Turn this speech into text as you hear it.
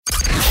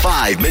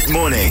5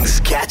 mid-mornings.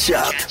 Catch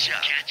up.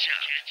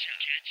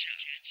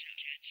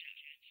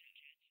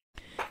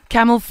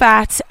 Camel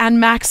Fat and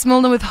Max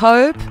Milner with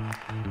Hope.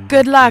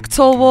 Good Luck,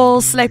 Tall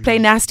Walls, Select Play,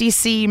 Nasty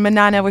C,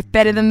 Manana with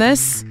Better Than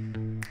This.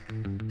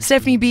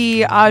 Stephanie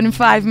B on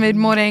 5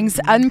 mid-mornings.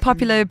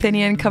 Unpopular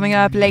opinion coming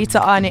up later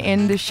on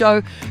in the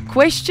show.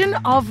 Question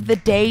of the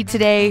day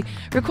today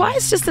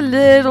requires just a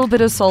little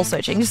bit of soul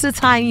searching, just a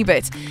tiny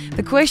bit.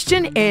 The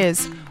question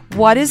is,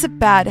 what is a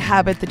bad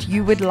habit that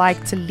you would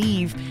like to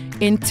leave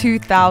in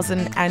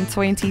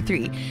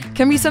 2023?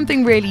 Can be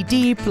something really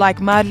deep,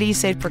 like Madly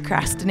said,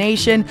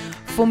 procrastination.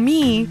 For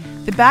me,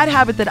 the bad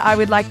habit that I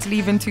would like to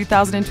leave in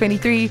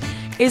 2023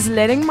 is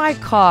letting my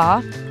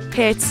car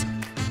hit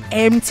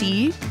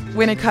empty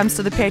when it comes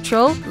to the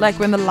petrol, like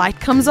when the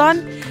light comes on,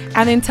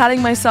 and then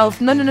telling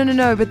myself,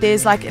 no, but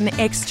there's like an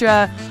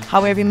extra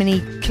however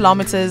many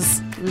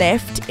kilometers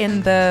left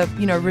in the,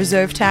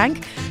 reserve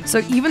tank. So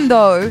even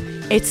though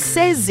it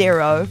says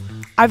 0,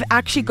 I've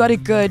actually got a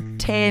good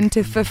 10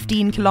 to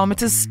 15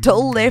 kilometers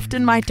still left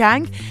in my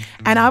tank,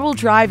 and I will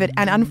drive it.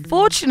 And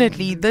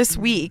unfortunately, this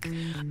week,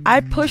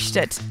 I pushed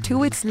it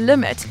to its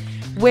limit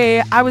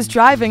where I was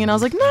driving and I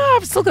was like, no,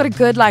 I've still got a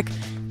good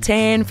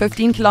 10,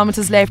 15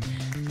 kilometers left.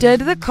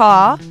 Did the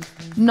car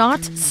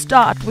not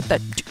start with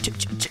the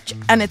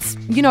and it's,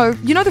 you know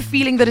the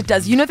feeling that it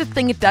does, the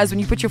thing it does when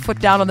you put your foot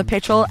down on the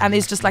petrol and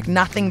there's just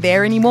nothing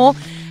there anymore.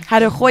 Had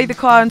to hoy the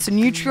car into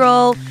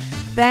neutral.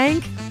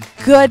 Thank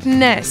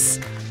goodness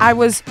I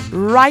was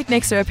right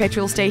next to a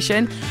petrol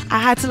station. I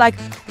had to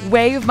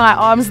wave my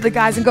arms at the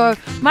guys and go,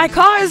 my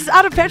car is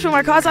out of petrol,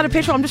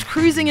 I'm just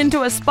cruising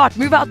into a spot,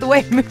 move out the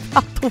way.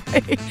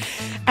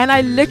 And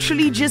I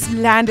literally just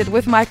landed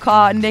with my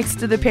car next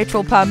to the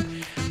petrol pump,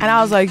 and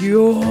I was like,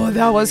 yo,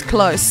 that was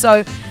close.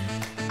 So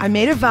I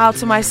made a vow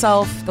to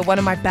myself that one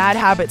of my bad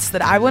habits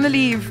that I want to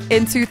leave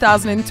in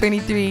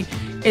 2023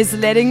 is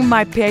letting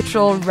my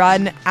petrol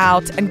run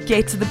out and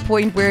get to the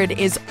point where it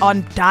is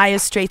on dire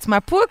straits. My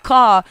poor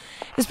car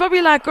is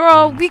probably like,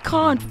 girl, we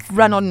can't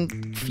run on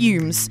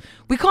fumes.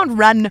 We can't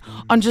run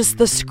on just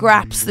the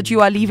scraps that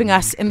you are leaving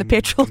us in the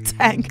petrol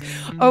tank.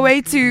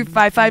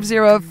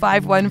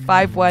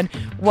 082-550-5151.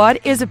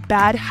 What is a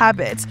bad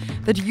habit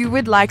that you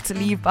would like to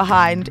leave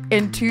behind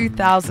in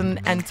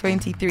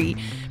 2023?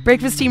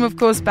 Breakfast team, of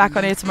course, back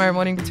on air tomorrow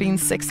morning between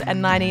 6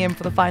 and 9 a.m.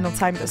 for the final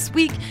time this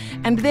week.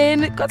 And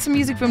then got some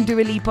music from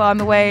Dua Lipa on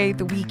the way,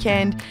 The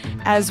Weeknd,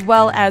 as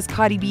well as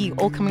Cardi B,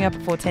 all coming up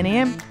before 10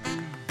 a.m.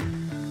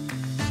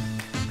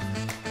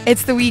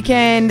 It's The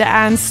Weeknd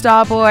and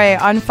Starboy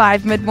on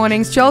 5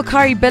 mid-mornings. Joel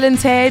Corry, Bill and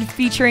Ted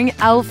featuring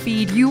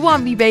Alfie, You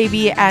Want Me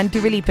Baby, and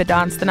Dua Lipa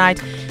Dance the Night.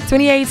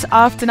 28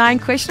 after 9.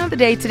 Question of the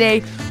day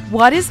today.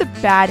 What is a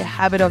bad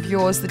habit of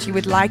yours that you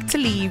would like to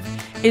leave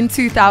in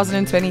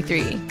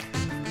 2023?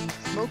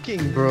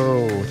 Smoking,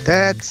 bro.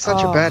 That's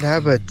such a bad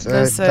habit. I'd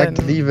Listen. like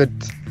to leave it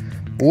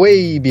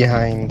way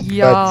behind.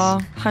 Yeah, But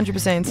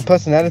 100%.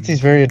 personality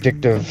is very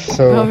addictive.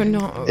 So Oh,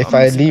 no. if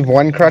I leave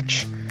one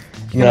crutch, I'm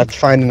going to have to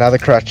find another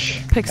crutch.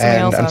 Pick something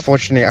And else up.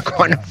 unfortunately, I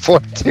can't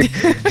afford to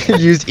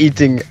use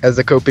eating as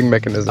a coping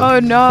mechanism. Oh,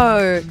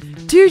 no.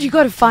 Dude, you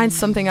got to find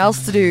something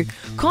else to do.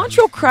 Can't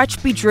your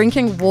crutch be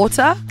drinking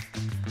water?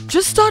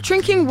 Just start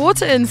drinking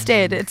water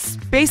instead. It's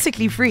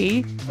basically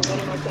free.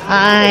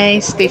 Hi,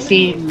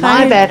 Steffi. My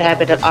Hi. bad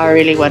habit that I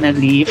really want to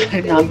leave,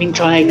 and I've been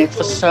trying it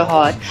for so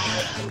hard.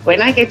 When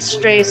I get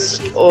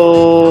stressed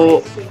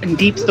or in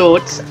deep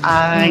thoughts,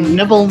 I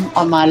nibble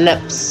on my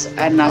lips,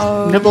 and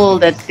I nibble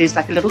that there's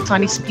a little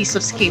tiny piece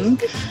of skin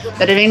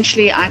that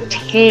eventually I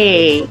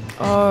tear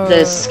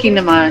the skin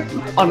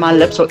on my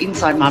lips or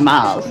inside my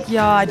mouth.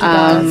 Yeah, I do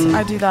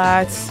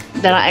that.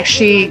 Then I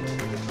actually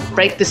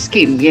break the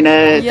skin,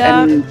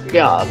 Yeah. and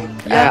I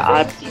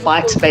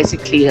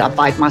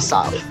bite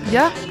myself.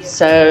 Yeah.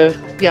 So,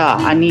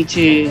 I need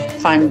to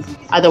find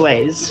other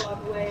ways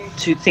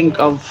to think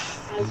of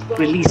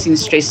releasing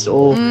stress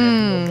or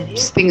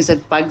things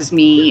that bugs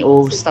me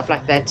or stuff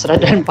like that, so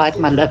that I don't bite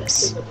my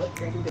lips.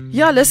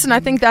 Yeah, listen, I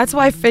think that's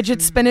why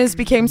fidget spinners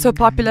became so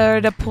popular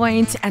at a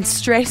point, and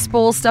stress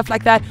balls, stuff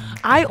like that.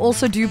 I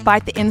also do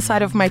bite the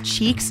inside of my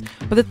cheeks,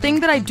 but the thing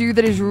that I do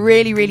that is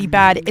really, really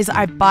bad is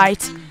I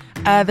bite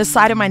the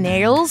side of my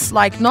nails,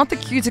 not the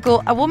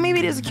cuticle. Well, maybe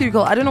it is a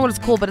cuticle. I don't know what it's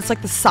called, but it's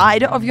the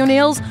side of your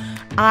nails.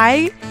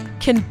 I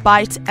can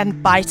bite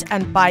and bite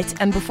and bite,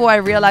 and before I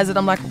realize it,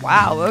 I'm like,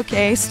 wow,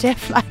 okay,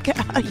 Steph,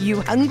 are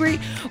you hungry?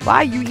 Why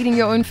are you eating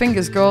your own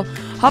fingers, girl?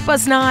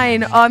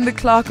 9:30 on the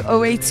clock.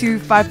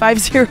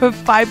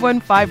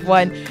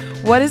 082-550-5151.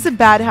 What is a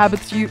bad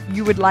habit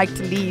you would like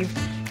to leave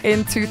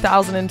in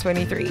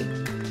 2023?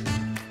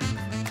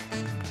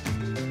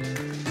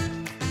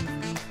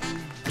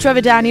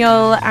 Trevor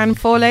Daniel and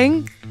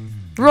Falling.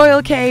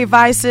 Royal K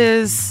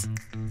Vices.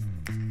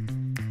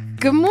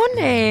 Good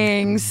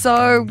morning.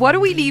 So what are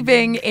we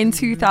leaving in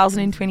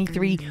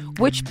 2023?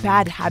 Which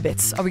bad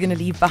habits are we going to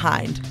leave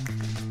behind?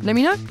 Let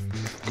me know.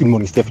 Good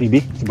morning, Stephanie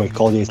B. It's my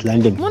Carl East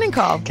London. Morning,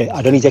 Carl. Okay,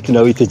 I don't exactly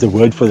know if there's a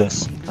word for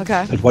this.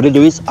 Okay. But what I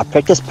do is I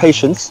practice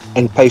patience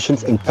and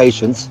patience and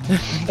patience.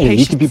 And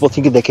usually people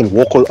thinking they can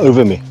walk all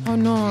over me. Oh,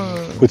 no.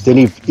 But then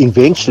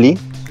eventually,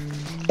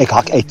 ek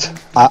hak uit.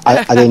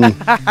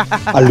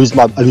 I lose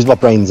my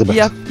brains a bit.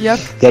 Yep.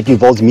 That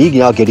involves me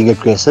now getting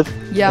aggressive.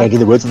 Yeah. And in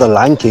the words of the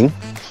Lion King,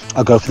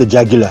 I go for the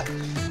jugular.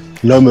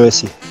 No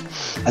mercy.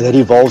 And that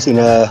evolves in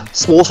a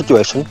small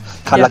situation,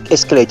 kind of like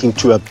escalating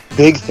to a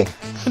big thing,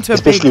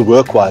 especially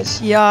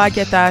work-wise. Yeah, I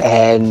get that.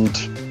 And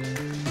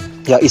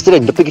yeah, instead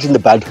of nipping it in the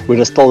bud when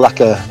it's still like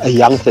a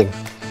young thing,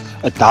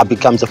 it now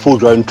becomes a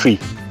full-grown tree.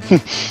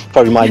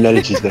 Probably my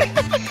analogies there.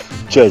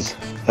 Cheers.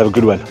 Have a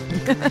good one.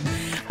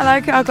 I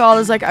like how Carl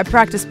is like, I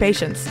practice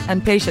patience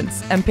and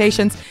patience and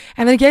patience.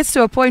 And then it gets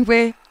to a point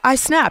where I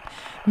snap.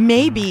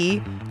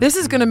 Maybe, this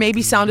is going to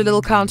maybe sound a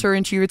little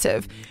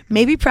counterintuitive.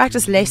 Maybe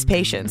practice less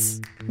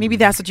patience. Maybe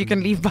that's what you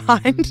can leave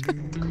behind.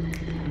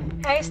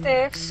 Hey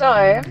Steph,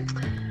 so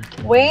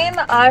when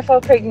I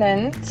fell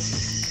pregnant,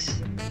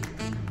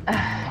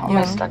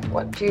 almost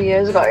like 2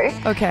 years ago,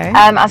 Okay.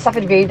 I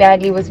suffered very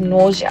badly with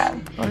nausea.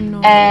 Oh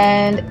no.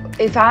 And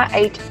if I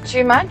ate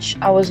too much,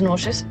 I was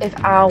nauseous. If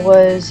I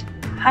was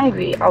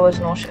hungry, I was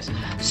nauseous.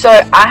 So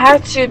I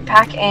had to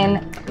pack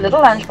in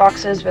little lunch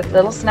boxes with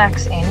little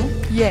snacks in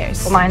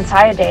Yes. for my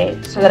entire day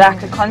so that I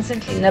could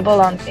constantly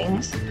nibble on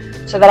things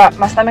so that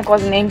my stomach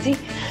wasn't empty.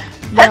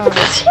 Yeah.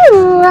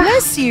 Phew.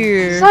 Bless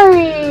you.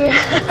 Sorry.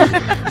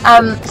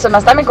 So my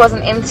stomach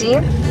wasn't empty,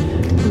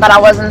 but I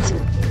wasn't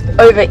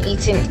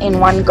overeating in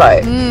one go.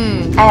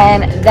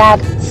 And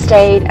that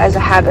stayed as a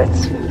habit.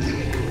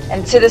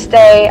 And to this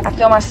day, I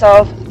feel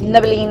myself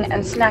nibbling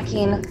and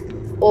snacking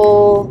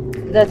all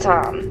the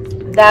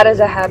time. That is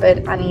a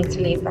habit I need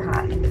to leave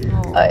behind.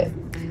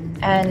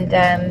 And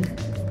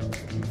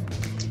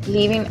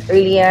leaving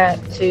earlier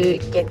to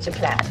get to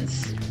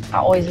plans. I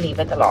always leave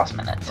at the last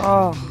minute.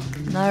 Oh,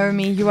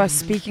 Naomi, you are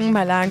speaking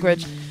my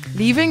language.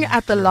 Leaving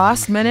at the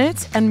last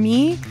minute and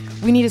me,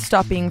 we need to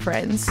stop being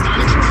friends.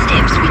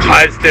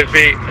 Hi,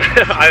 Steffi.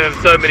 I have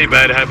so many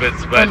bad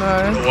habits, but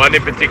one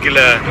in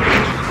particular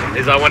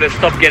is I want to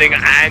stop getting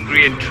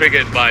angry and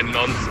triggered by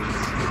nonsense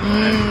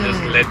and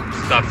just let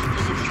stuff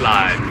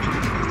slide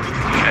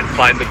and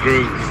find the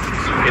groove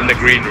in the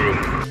green room.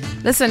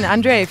 Listen,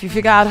 Andre, if you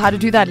figure out how to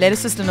do that, let us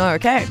sister know,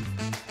 okay?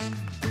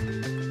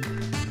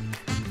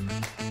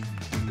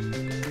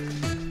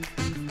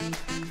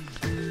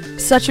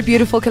 Such a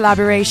beautiful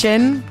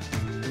collaboration.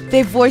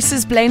 Their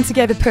voices blend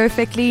together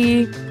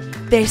perfectly.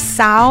 Their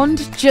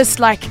sound just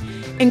like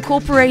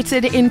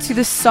incorporated into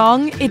the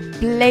song. It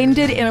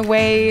blended in a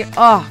way,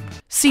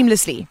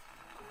 seamlessly.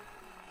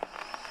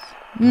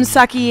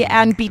 Msaki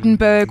and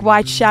Beatenberg,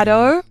 White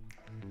Shadow.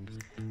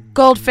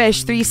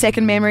 Goldfish, 3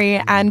 Second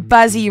Memory, and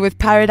Buzzy with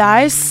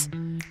Paradise.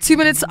 2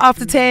 minutes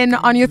after 10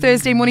 on your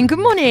Thursday morning. Good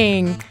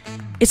morning.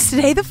 It's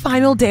today the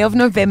final day of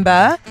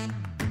November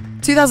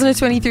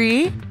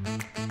 2023.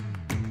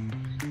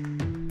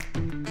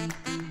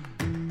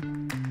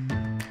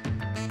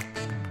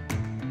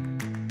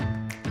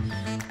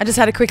 I just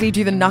had to quickly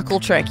do the knuckle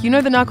trick. You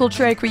know the knuckle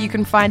trick where you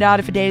can find out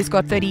if a day's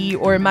got 30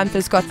 or a month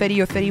has got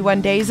 30 or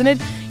 31 days in it?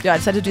 Yeah, I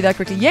just had to do that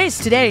quickly. Yes,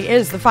 today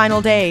is the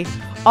final day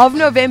of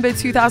November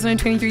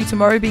 2023,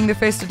 tomorrow being the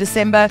 1st of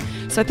December.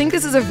 So I think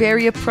this is a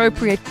very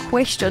appropriate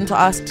question to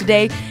ask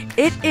today.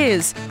 It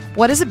is,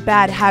 what is a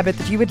bad habit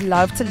that you would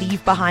love to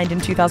leave behind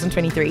in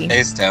 2023?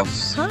 Hey Steph,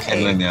 Hi.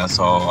 Kenlin here.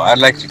 So I'd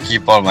like to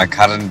keep all my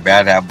current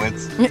bad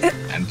habits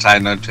and try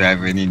not to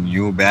have any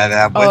new bad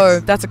habits. Oh,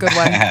 that's a good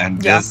one.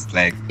 And just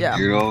take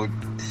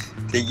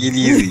it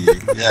easy.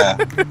 Yeah.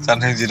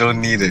 Sometimes you don't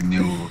need a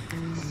new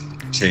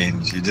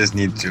change. You just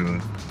need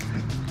to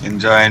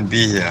enjoy and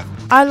be here.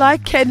 I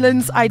like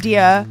Kenlin's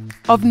idea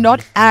of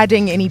not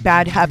adding any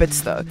bad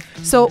habits though.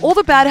 So all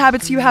the bad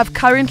habits you have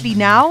currently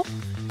now,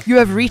 you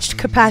have reached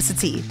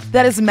capacity.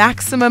 That is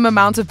maximum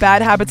amount of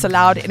bad habits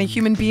allowed in a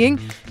human being.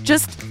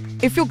 Just,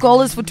 if your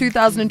goal is for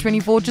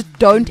 2024, just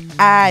don't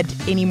add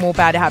any more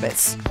bad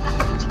habits.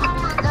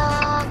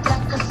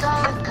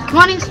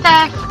 Morning,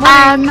 Steph.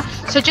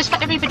 So just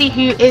for everybody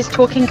who is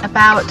talking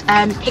about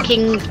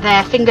picking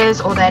their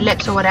fingers or their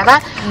lips or whatever,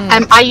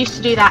 I used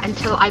to do that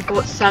until I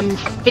bought some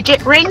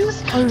fidget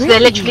rings. Oh, really? So they're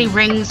literally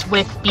rings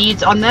with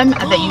beads on them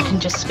that you can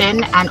just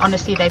spin, and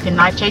honestly they've been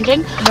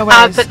life-changing. No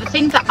worries. But the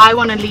thing that I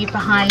want to leave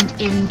behind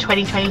in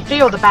 2023,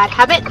 or the bad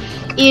habit,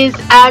 is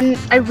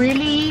I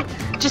really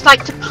just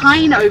like to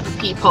pine over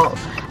people.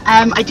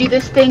 I do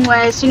this thing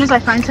where as soon as I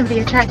find somebody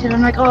attractive,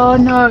 I'm like, oh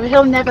no,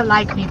 he'll never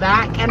like me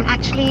back. And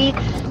actually,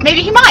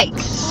 maybe he might.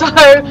 So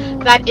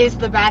that is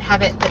the bad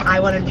habit that I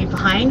want to leave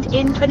behind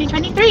in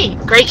 2023.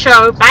 Great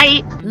show.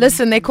 Bye.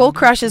 Listen, they call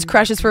crushes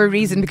for a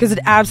reason, because it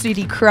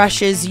absolutely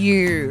crushes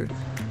you.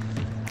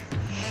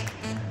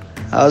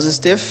 How's it,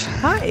 Steph?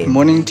 Hi.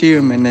 Morning to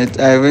you, man.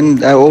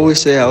 I always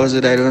say how's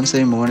it, I don't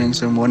say morning,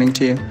 so morning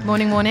to you.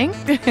 Morning.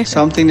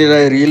 Something that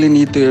I really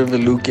need to have a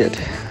look at.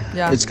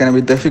 Yeah. It's going to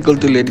be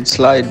difficult to let it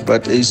slide,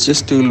 but it's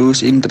just to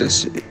lose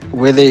interest.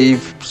 Whether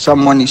if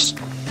someone is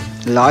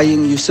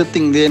lying, you're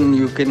sitting there and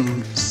you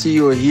can see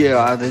or hear,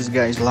 this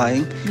guy's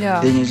lying. Yeah.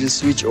 Then you just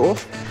switch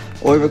off.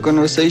 Or if a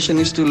conversation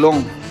is too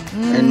long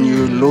and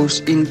you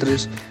lose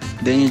interest,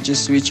 then you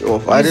just switch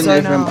off. I don't know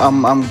if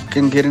I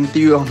can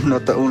guarantee you I'm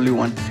not the only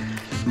one,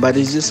 but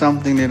it's just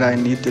something that I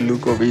need to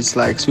look over. It's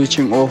like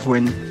switching off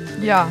when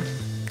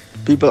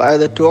people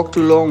either talk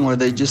too long or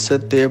they just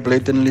sit there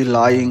blatantly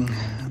lying,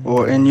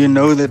 and you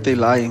know that they're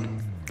lying.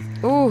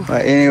 Ooh.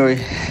 But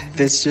anyway,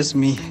 that's just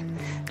me.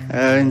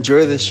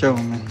 Enjoy the show,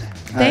 man.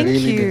 Thank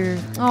you.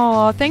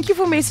 Oh, thank you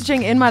for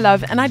messaging in, my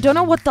love. And I don't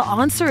know what the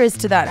answer is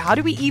to that. How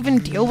do we even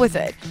deal with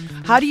it?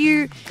 How do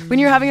you, when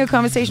you're having a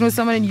conversation with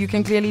someone and you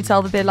can clearly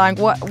tell that they're lying,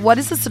 what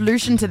is the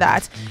solution to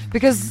that?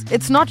 Because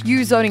it's not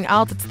you zoning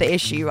out that's the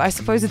issue. I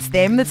suppose it's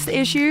them that's the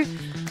issue.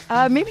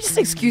 Maybe just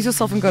excuse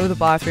yourself and go to the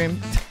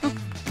bathroom.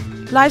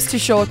 Life's too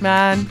short,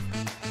 man.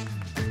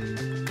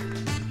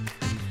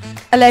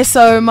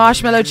 Alesso,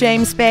 Marshmallow,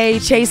 James Bay,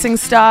 Chasing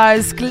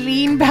Stars,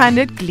 Clean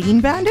Bandit,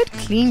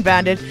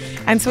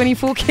 and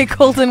 24K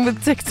Golden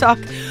with TikTok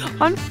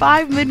on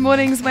 5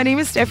 mid-mornings. My name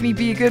is Stephanie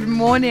B. Good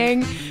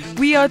morning.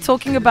 We are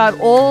talking about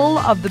all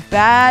of the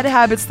bad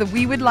habits that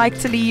we would like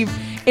to leave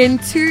in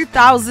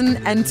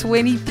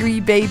 2023,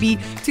 baby.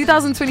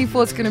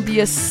 2024 is going to be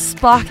a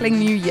sparkling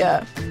new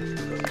year.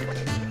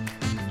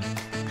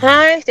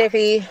 Hi,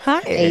 Steffi.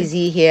 Hi.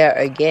 Hazy here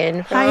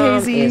again from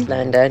Hazy. East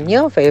London,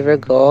 your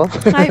favorite girl.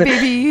 Hi,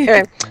 baby.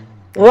 Anyway,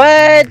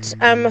 what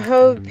I'm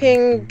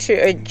hoping to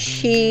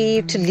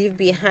achieve, to leave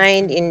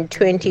behind in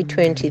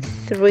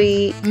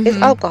 2023 is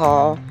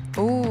alcohol.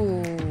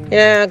 Ooh.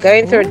 Yeah,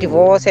 going through a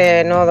divorce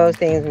and all those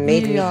things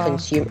made me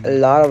consume a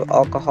lot of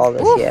alcohol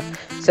this year.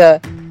 So,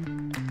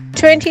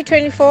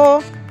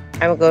 2024,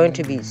 I'm going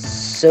to be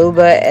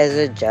sober as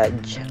a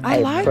judge. I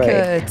like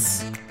pray. it.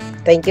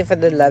 Thank you for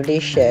the lovely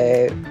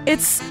show.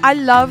 I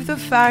love the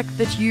fact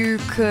that you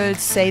could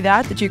say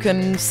that you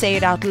can say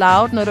it out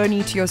loud, not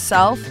only to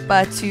yourself,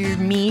 but to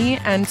me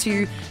and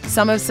to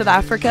some of South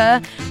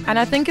Africa. And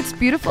I think it's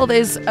beautiful.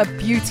 There's a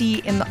beauty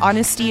in the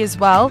honesty as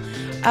well.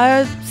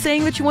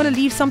 Saying that you want to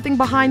leave something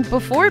behind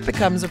before it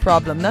becomes a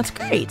problem. That's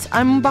great.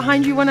 I'm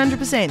behind you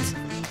 100%.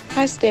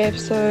 Hi, Steph.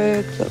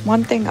 So the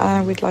one thing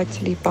I would like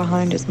to leave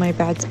behind is my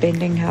bad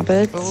spending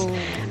habits.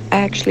 I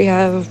actually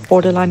have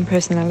borderline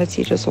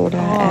personality disorder,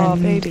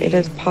 and it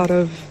is part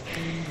of,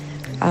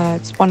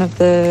 it's one of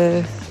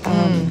the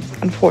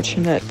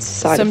unfortunate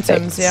side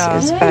symptoms,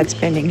 effects is bad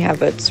spending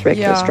habits,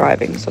 reckless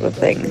driving sort of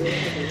thing.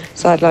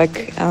 So I'd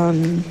like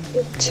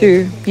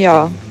to,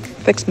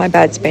 fix my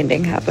bad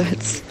spending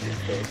habits.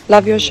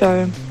 Love your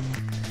show.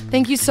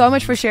 Thank you so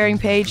much for sharing,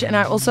 Paige. And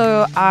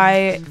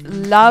I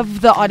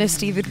love the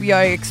honesty that we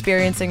are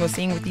experiencing or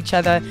seeing with each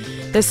other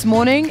this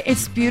morning.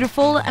 It's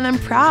beautiful and I'm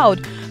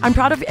proud. I'm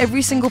proud of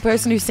every single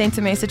person who sent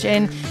a message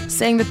in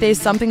saying that there's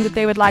something that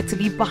they would like to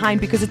leave behind,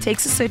 because it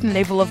takes a certain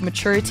level of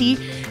maturity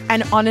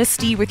and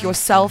honesty with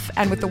yourself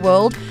and with the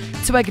world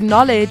to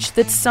acknowledge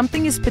that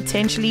something is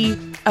potentially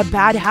a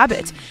bad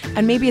habit.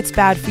 And maybe it's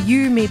bad for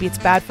you, maybe it's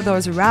bad for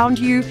those around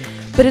you.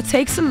 But it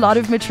takes a lot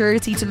of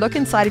maturity to look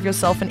inside of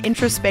yourself and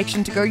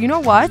introspection to go, you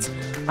know what?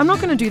 I'm not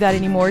going to do that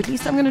anymore. At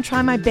least I'm going to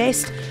try my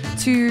best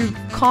to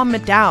calm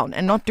it down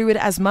and not do it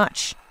as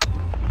much.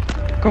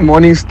 Good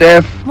morning,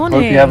 Steph.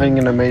 Morning. Hope you're having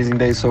an amazing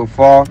day so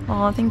far.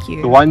 Oh, thank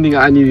you. The one thing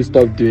I need to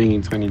stop doing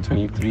in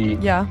 2023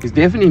 is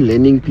definitely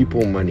lending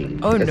people money.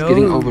 Oh, It's no.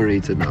 getting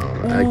overrated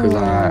now. Because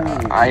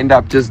I end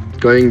up just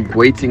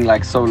waiting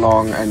like so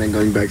long and then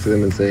going back to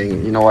them and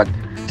saying, you know what?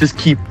 Just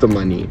keep the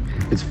money.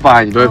 It's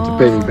fine. You don't have to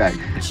pay me back.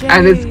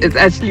 And it's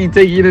actually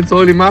taking a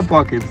toll in my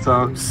pocket.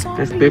 So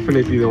that's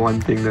definitely the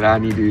one thing that I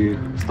need to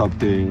stop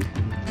doing.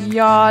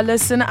 Yeah,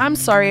 listen, I'm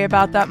sorry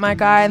about that, my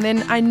guy. And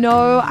then I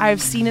know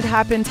I've seen it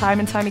happen time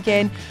and time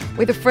again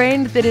with a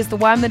friend that is the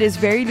one that is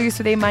very loose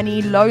with their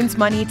money, loans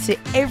money to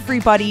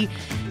everybody,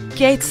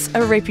 gets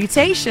a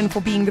reputation for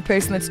being the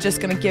person that's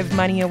just going to give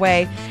money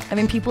away, and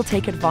then people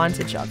take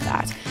advantage of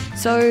that.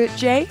 So,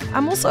 Jay,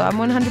 I'm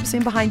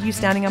 100% behind you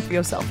standing up for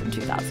yourself in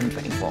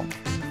 2024.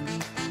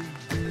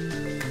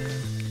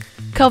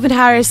 Calvin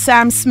Harris,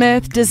 Sam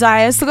Smith,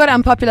 Desire. Still got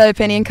Unpopular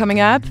Opinion coming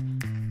up.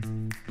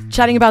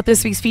 Chatting about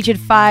this week's featured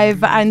 5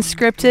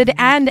 unscripted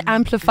and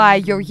Amplify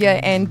Your Year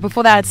End.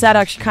 Before that,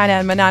 Zadok, Shekinah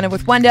and Manana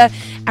with Wonder.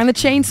 And the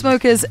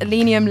Chainsmokers,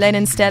 Lenium,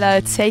 Lennon,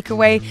 Stella,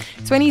 Takeaway.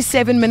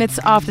 27 minutes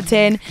after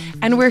 10.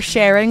 And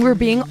we're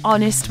being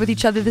honest with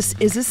each other. This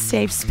is a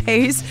safe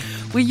space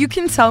where you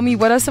can tell me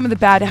what are some of the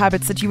bad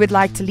habits that you would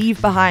like to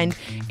leave behind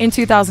in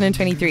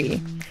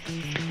 2023.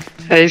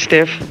 Hey,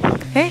 Steph.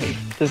 Hey.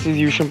 This is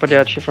Yushin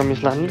Padiachi from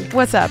East London.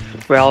 What's up?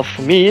 Well,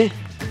 for me,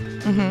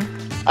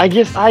 I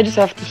guess I just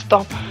have to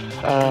stop.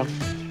 I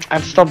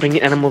have to stop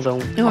bringing animals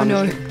home. Oh,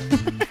 honestly.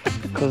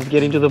 Because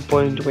getting to the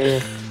point where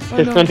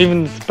there's not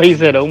even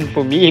space at home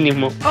for me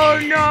anymore.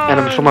 Oh no! And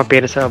I'm sure my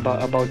parents are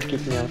about to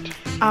kick me out.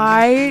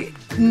 I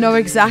know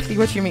exactly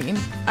what you mean.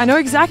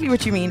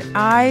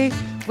 I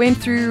went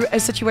through a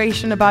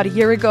situation about a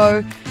year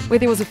ago where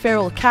there was a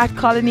feral cat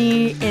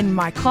colony in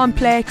my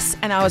complex,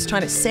 and I was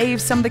trying to save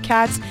some of the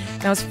cats,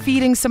 and I was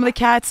feeding some of the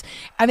cats,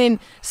 and then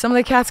some of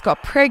the cats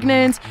got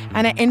pregnant,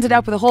 and I ended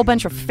up with a whole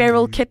bunch of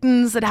feral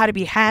kittens that had to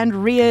be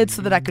hand-reared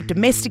so that I could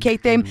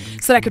domesticate them,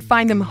 so that I could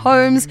find them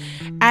homes.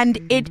 And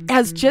it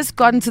has just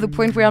gotten to the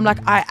point where I'm like,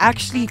 I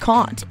actually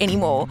can't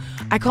anymore.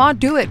 I can't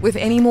do it with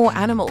any more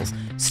animals.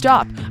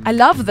 Stop. I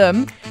love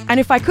them, and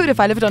if I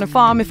lived on a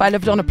farm, if I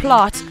lived on a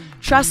plot,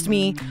 trust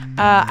me,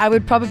 I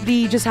would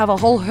probably just have a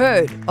whole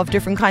herd of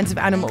different kinds of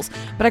animals.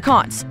 But I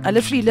can't. I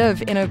literally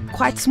live in a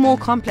quite small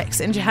complex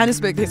in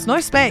Johannesburg. There's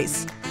no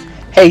space.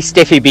 Hey,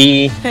 Steffi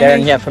B.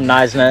 Darren here from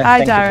Knysna. Hi,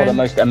 Thank Darren. you for the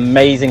most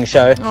amazing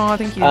show. Oh,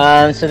 thank you.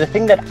 So the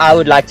thing that I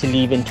would like to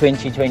leave in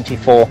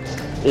 2024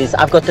 is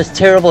I've got this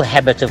terrible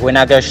habit of when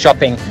I go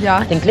shopping,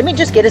 I think, let me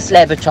just get a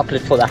slab of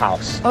chocolate for the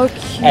house.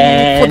 Okay.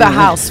 And For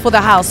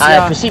the house,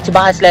 I proceed to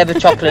buy a slab of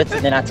chocolate,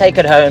 and then I take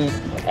it home.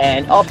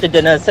 And after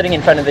dinner, sitting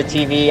in front of the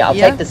TV, I'll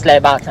take the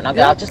slab out and I'll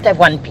go, I'll just have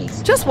one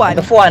piece. Just one.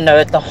 And before I know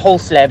it, the whole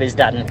slab is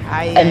done.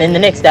 And then the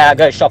next day I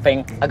go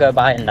shopping, I go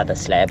buy another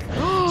slab.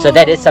 So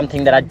that is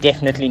something that I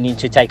definitely need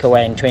to take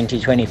away in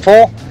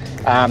 2024.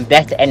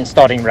 That and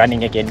starting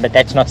running again, but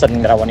that's not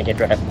something that I want to get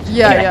rid of.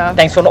 Anyway,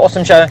 thanks for an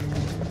awesome show.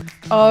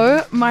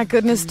 Oh my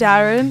goodness,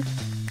 Darren.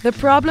 The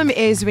problem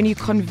is when you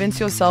convince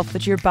yourself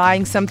that you're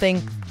buying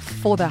something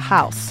for the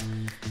house.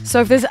 So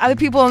if there's other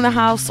people in the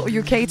house, or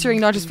you're catering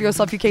not just for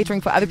yourself, you're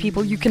catering for other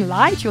people, you can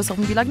lie to yourself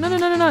and be like, no,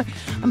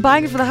 I'm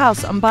buying it for the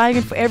house. I'm buying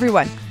it for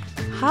everyone.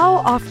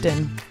 How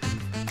often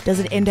does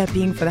it end up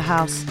being for the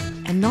house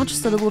and not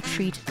just a little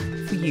treat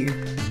for you?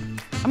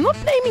 I'm not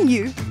blaming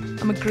you.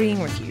 I'm agreeing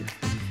with you.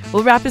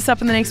 We'll wrap this up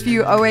in the next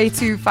few.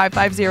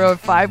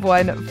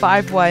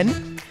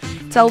 082-550-5151.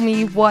 Tell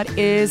me, what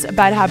is a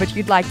bad habit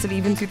you'd like to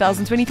leave in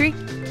 2023?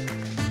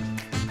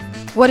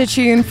 What a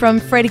tune from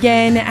Fred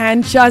again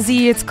and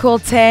Jazzy. It's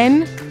called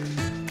 10.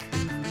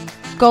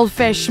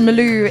 Goldfish,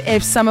 Malou,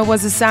 If Summer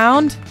Was a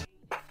Sound.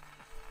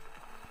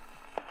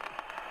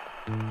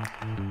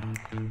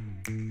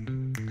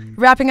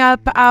 Wrapping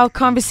up our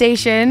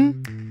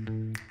conversation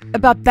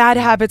about bad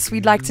habits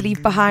we'd like to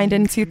leave behind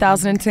in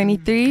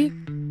 2023.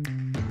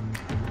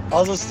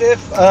 Also,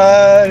 Steph,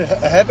 a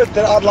habit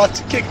that I'd like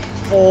to kick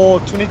for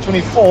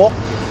 2024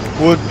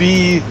 would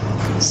be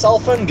cell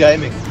phone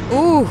gaming.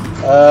 Ooh.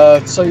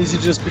 It's so easy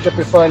to just pick up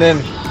your phone and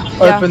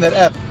open that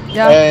app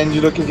and you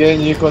look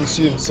again, you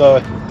consume.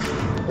 So,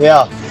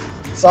 yeah,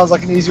 sounds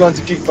like an easy one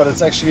to kick, but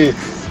it's actually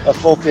a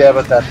filthy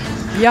habit that.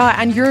 Yeah,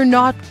 and you're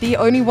not the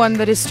only one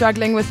that is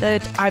struggling with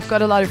it. I've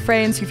got a lot of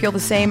friends who feel the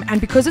same, and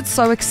because it's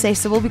so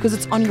accessible, because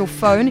it's on your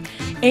phone,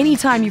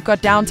 anytime you've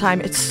got downtime,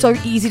 it's so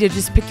easy to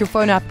just pick your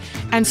phone up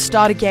and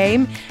start a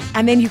game,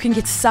 and then you can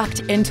get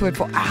sucked into it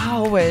for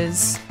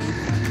hours.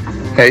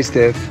 Hey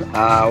Steph,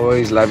 I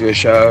always love your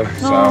show,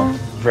 so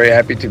very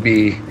happy to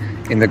be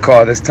in the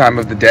car this time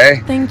of the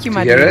day. Thank you,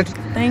 my hear dude. it.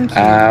 Thank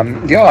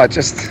you.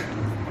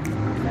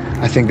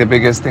 I think the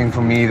biggest thing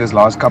for me this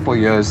last couple of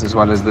years as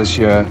well as this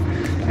year,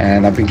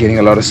 and I've been getting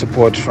a lot of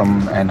support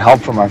from and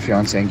help from my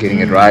fiance in getting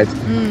it right,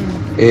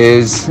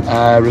 is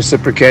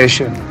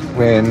reciprocation.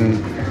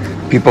 When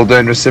people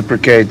don't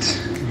reciprocate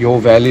your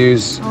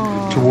values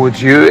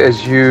towards you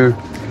as you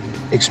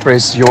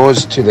express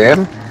yours to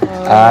them,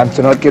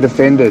 to not get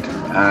offended.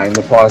 In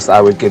the past, I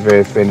would get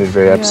very offended,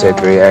 very upset,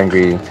 very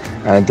angry,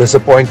 and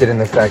disappointed in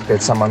the fact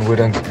that someone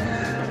wouldn't,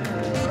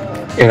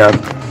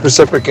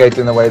 reciprocate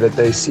in the way that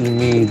they see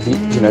me,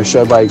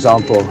 show by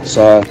example.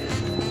 So,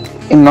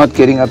 in not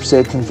getting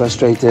upset and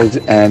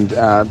frustrated and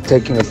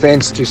taking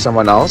offense to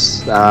someone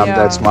else,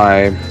 that's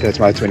my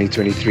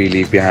 2023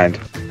 leave behind.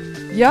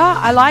 Yeah,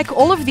 I like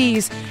all of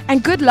these,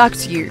 and good luck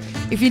to you.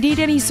 If you need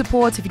any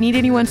support, if you need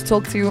anyone to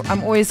talk to,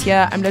 I'm always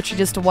here. I'm literally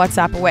just a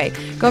WhatsApp away.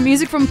 Got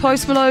music from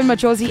Post Malone,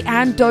 Majozi,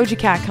 and Doja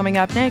Cat coming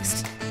up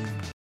next.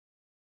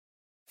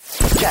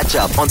 Catch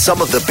up on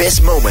some of the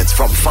best moments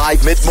from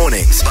 5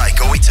 mid-mornings by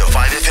going to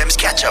 5FM's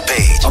catch-up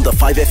page on the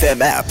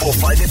 5FM app or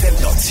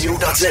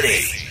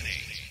 5FM.co.za.